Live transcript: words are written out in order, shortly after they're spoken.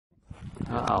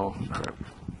Uh-oh.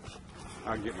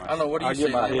 I'll get my, I don't know, what do you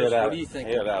say? What do you think?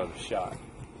 Head out of the shot.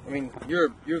 I mean, you're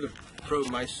the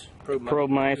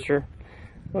Probemeister.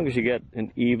 As long as you get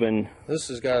an even This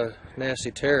has got a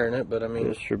nasty tear in it, but I mean,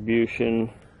 distribution.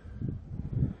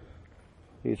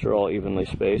 These are all evenly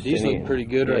spaced. These look pretty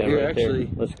good right here, actually.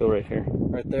 There. Let's go right here.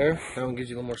 Right there. That one gives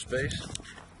you a little more space.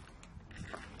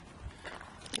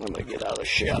 Let me get out of the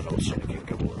shadow so I can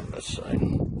go on this side.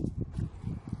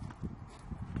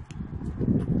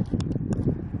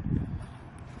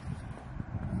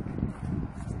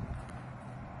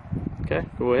 Okay,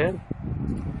 go ahead.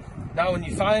 Now, when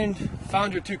you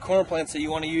found your 2 corn plants that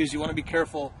you want to use, you want to be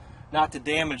careful not to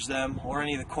damage them or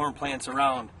any of the corn plants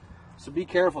around. So be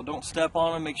careful. Don't step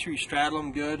on them. Make sure you straddle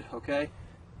them good, okay?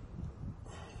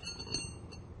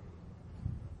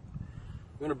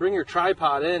 You want to bring your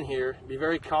tripod in here. Be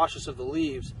very cautious of the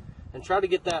leaves. And try to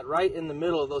get that right in the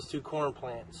middle of those 2 corn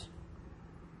plants.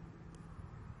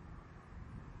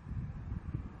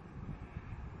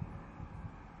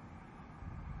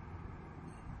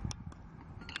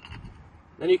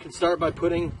 Then you can start by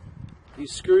putting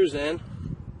these screws in.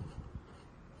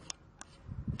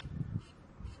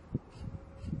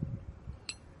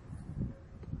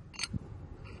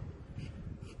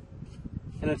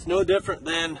 And it's no different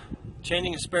than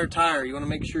changing a spare tire. You want to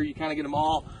make sure you kind of get them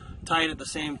all tight at the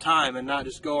same time and not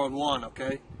just go on one,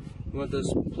 okay? You want this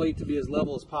plate to be as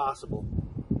level as possible.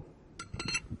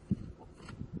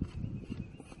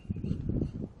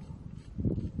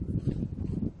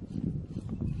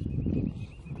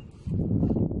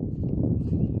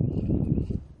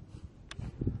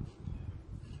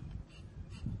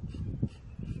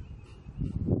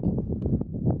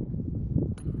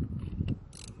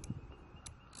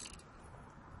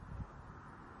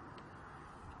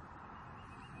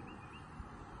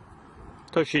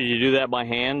 So should you do that by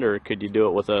hand, or could you do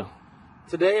it with a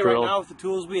Today, drill? right now, with the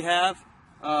tools we have,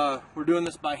 we're doing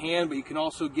this by hand, but you can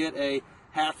also get a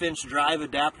 1/2-inch drive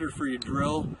adapter for your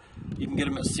drill. You can get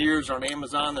them at Sears or on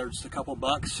Amazon. They're just a couple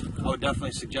bucks. I would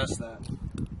definitely suggest that.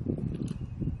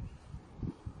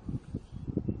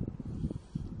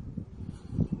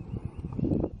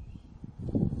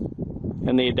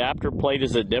 And the adapter plate,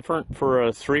 is it different for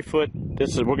a 3-foot?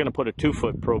 We're going to put a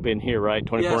 2-foot probe in here, right?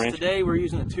 24 inch? Yes, today we're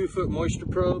using a 2-foot moisture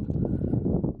probe.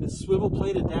 This swivel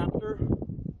plate adapter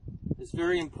is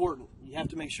very important. You have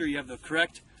to make sure you have the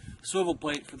correct swivel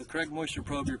plate for the correct moisture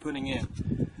probe you're putting in.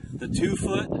 The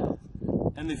 2-foot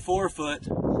and the 4-foot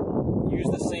use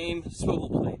the same swivel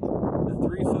plate. The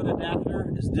 3-foot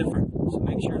adapter is different, so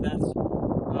make sure that's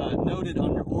noted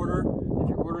on your order if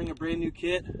you're ordering a brand new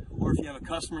kit, or if you have a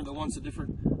customer that wants a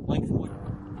different length of moisture.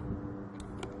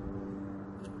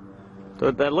 So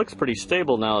that looks pretty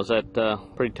stable now. Is that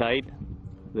pretty tight,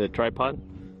 the tripod?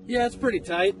 Yeah, it's pretty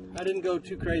tight. I didn't go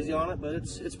too crazy on it, but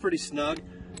it's pretty snug.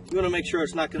 You want to make sure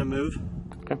it's not going to move.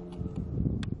 Okay.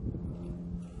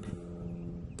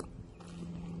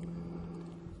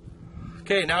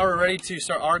 Okay, now we're ready to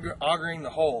start augering the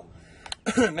hole.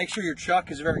 Make sure your chuck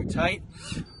is very tight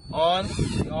on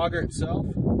the auger itself.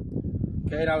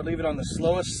 Okay, and I would leave it on the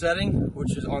slowest setting,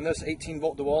 which is on this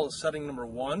 18-volt DeWalt is setting number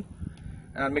 1.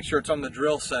 And I'd make sure it's on the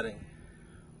drill setting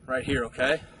right here,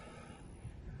 okay?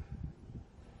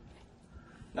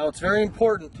 Now it's very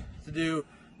important to do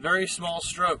very small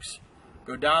strokes.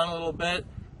 Go down a little bit,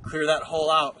 clear that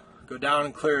hole out. Go down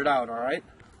and clear it out, all right?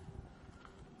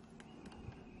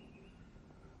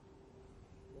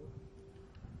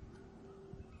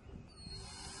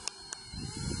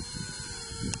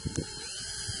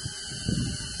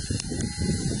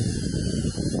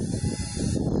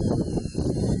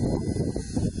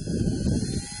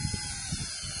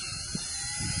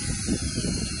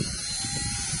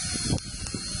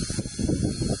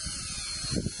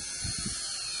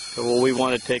 Well, we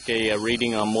want to take a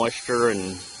reading on moisture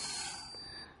and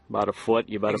about a foot.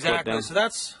 You about exactly. a foot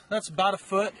down. So that's about a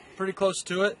foot, pretty close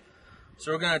to it.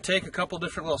 So we're going to take a couple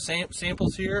different little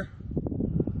samples here.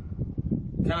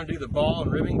 Kind of do the ball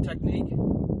and ribbing technique.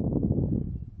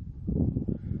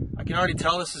 I can already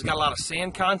tell this has got a lot of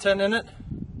sand content in it.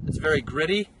 It's very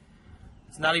gritty.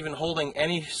 It's not even holding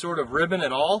any sort of ribbon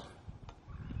at all.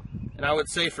 And I would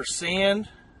say for sand,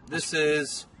 this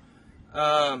is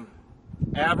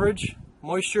average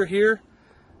moisture here.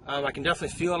 I can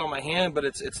definitely feel it on my hand, but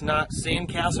it's not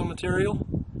sandcastle material.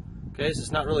 Okay, so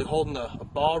it's not really holding a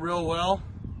ball real well.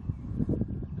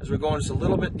 As we're going just a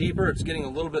little bit deeper, it's getting a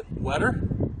little bit wetter,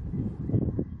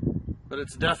 but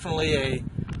it's definitely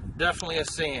a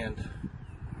sand.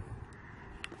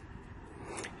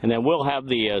 And then we'll have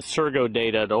the Sergo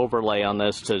data to overlay on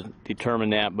this to determine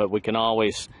that, but we can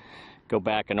always go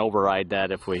back and override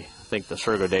that if we think the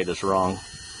surgo date is wrong.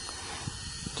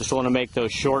 Just want to make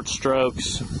those short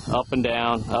strokes, up and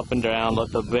down,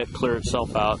 let the bit clear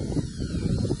itself out.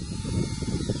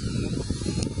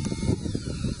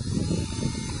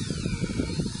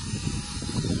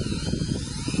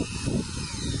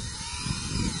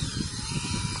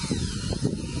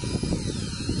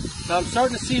 Now I'm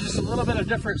starting to see just a little bit of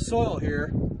different soil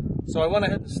here, so I went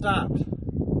ahead and stopped.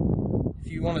 If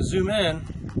you want to zoom in,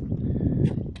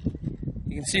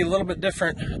 you can see a little bit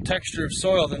different texture of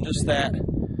soil than just that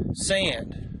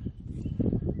sand.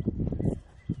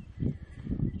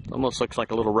 Almost looks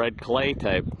like a little red clay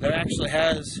type. That actually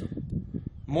has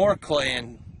more clay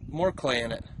in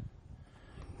it.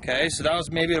 Okay, so that was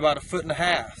maybe about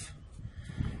 1.5 feet,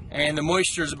 and the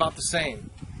moisture is about the same.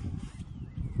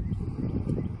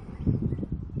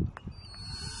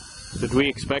 Did we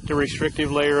expect a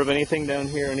restrictive layer of anything down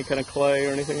here, any kind of clay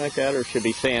or anything like that, or should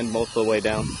be sand most of the way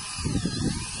down?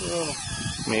 Well,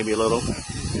 maybe a little.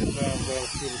 get down about a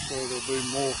foot or so, there'll be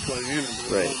more clay in it,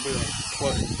 but Right. it won't be like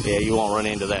clay. Yeah, you won't run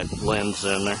into that lens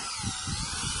in there.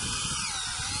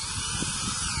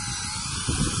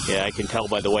 Yeah, I can tell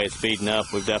by the way it's beaten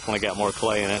up, we've definitely got more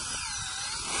clay in it.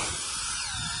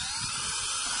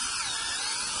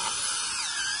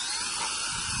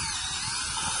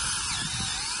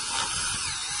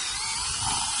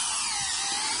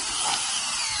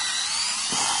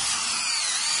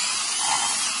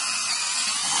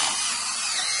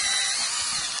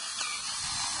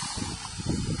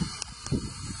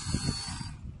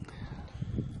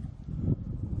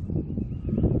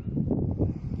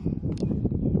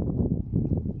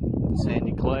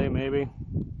 Sandy clay, maybe?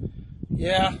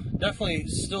 Yeah, definitely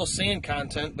still sand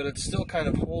content, but it's still kind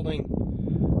of holding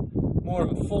more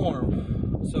of a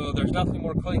form. So there's definitely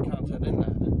more clay content in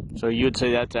that. So you would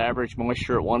say that's average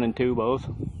moisture at 1 and 2 both?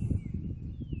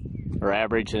 Or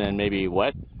average and then maybe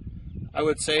wet? I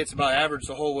would say it's about average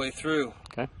the whole way through.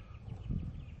 Okay.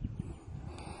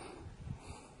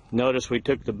 Notice we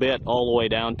took the bit all the way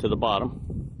down to the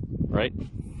bottom, right?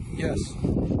 Yes.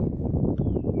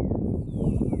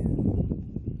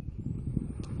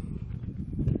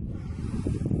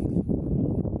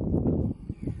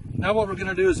 Now what we're going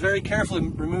to do is very carefully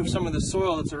remove some of the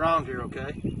soil that's around here,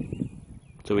 okay?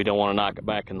 So we don't want to knock it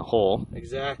back in the hole.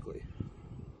 Exactly.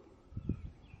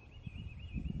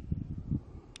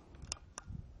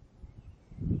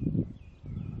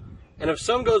 And if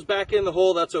some goes back in the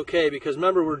hole, that's okay, because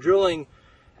remember, we're drilling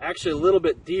actually a little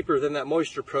bit deeper than that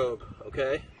moisture probe,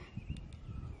 okay?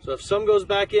 So if some goes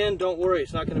back in, don't worry,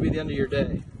 it's not going to be the end of your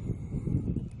day.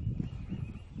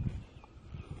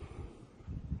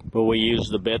 Will we use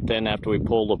the bit then after we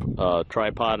pull the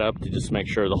tripod up to just make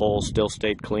sure the hole still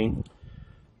stayed clean?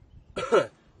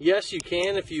 Yes, you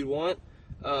can if you want,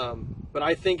 but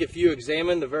I think if you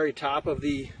examine the very top of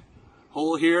the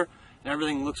hole here and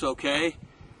everything looks okay,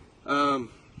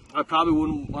 I probably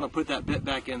wouldn't want to put that bit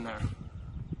back in there.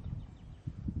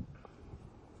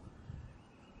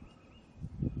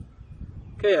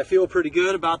 Okay, I feel pretty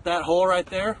good about that hole right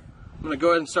there. I'm going to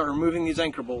go ahead and start removing these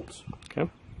anchor bolts. Okay.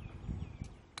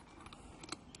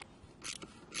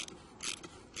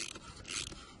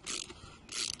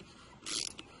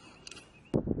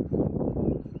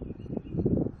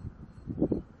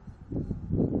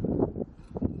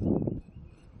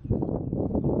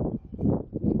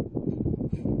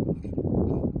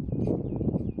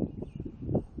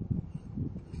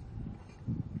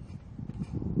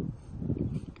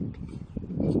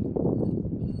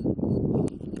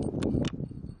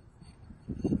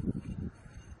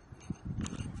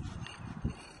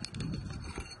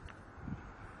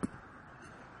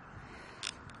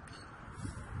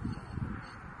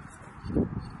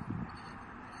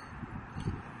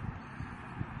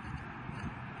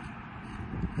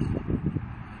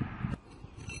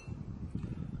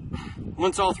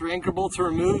 Once all 3 anchor bolts are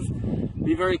removed,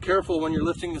 be very careful when you're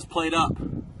lifting this plate up.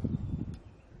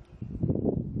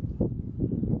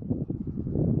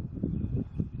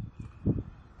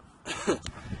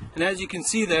 And as you can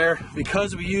see there,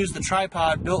 because we used the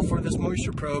tripod built for this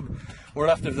moisture probe, we're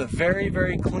left with a very,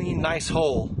 very clean, nice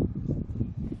hole.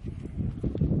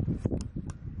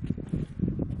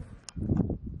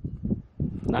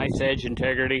 Nice edge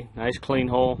integrity, nice clean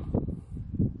hole.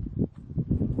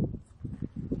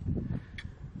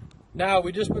 Now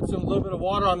we just put some little bit of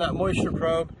water on that moisture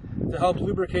probe to help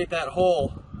lubricate that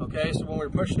hole. Okay, so when we're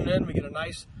pushing it in, we get a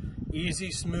nice, easy,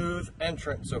 smooth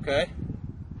entrance. Okay.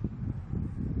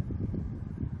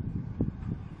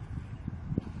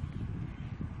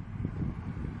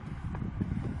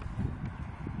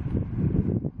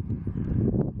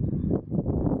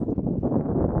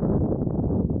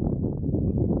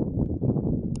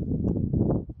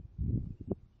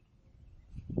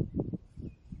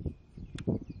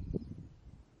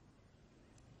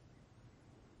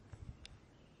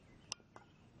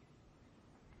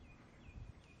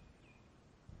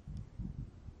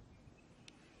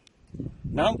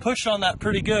 Now I'm pushing on that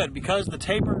pretty good because the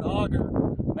tapered auger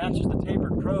matches the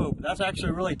tapered probe. That's actually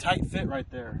a really tight fit right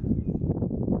there.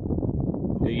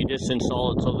 Do you just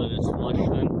install it so that it's flush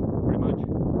then, pretty much?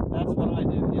 That's what I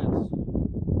do, yes.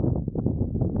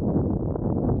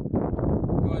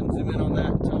 Go ahead and zoom in on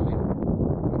that and tell me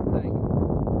what you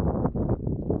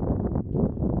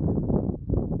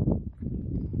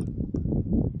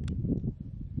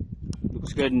think.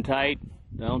 Looks good and tight.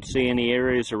 I don't see any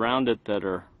areas around it that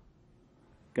are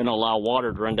going to allow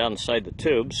water to run down the side of the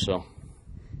tubes. So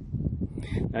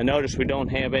I notice we don't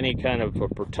have any kind of a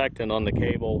protectant on the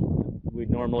cable.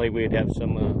 We'd have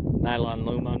some nylon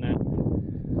loom on that.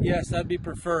 Yes, that'd be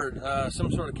preferred.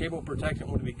 Some sort of cable protectant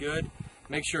would be good.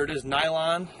 Make sure it is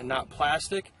nylon and not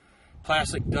plastic.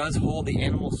 Plastic does hold the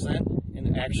animal scent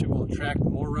and actually will attract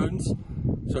more rodents.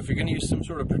 So if you're going to use some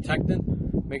sort of protectant,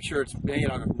 make sure it's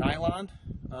made out of nylon.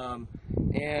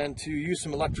 And to use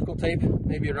some electrical tape,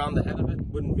 maybe around the head of it,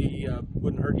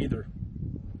 wouldn't hurt either.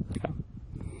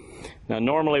 Now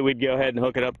normally we'd go ahead and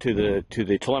hook it up to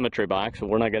the telemetry box, but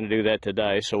we're not going to do that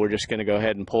today, so we're just going to go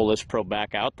ahead and pull this probe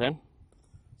back out then.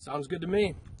 Sounds good to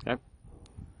me. Okay.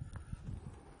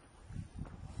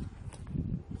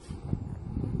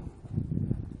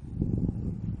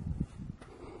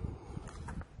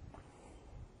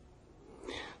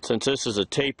 Since this is a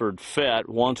tapered fit,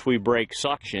 once we break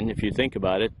suction, if you think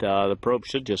about it, the probe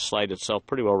should just slide itself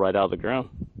pretty well right out of the ground.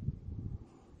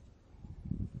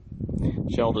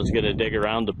 Sheldon's going to dig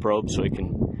around the probe so he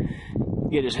can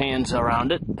get his hands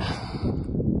around it.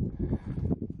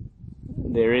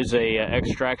 There is a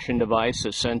extraction device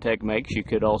that Centec makes. You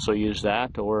could also use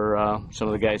that, or some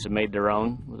of the guys have made their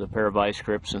own with a pair of vice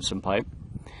grips and some pipe.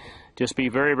 Just be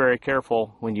very, very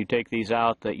careful when you take these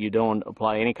out that you don't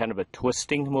apply any kind of a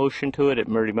twisting motion to it. It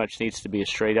pretty much needs to be a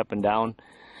straight up and down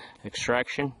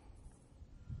extraction.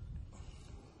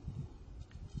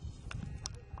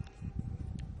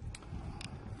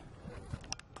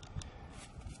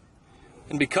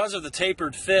 And because of the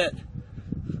tapered fit,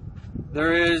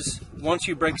 once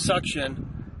you break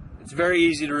suction, it's very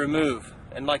easy to remove.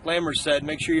 And like Lambert said,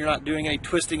 make sure you're not doing any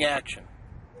twisting action.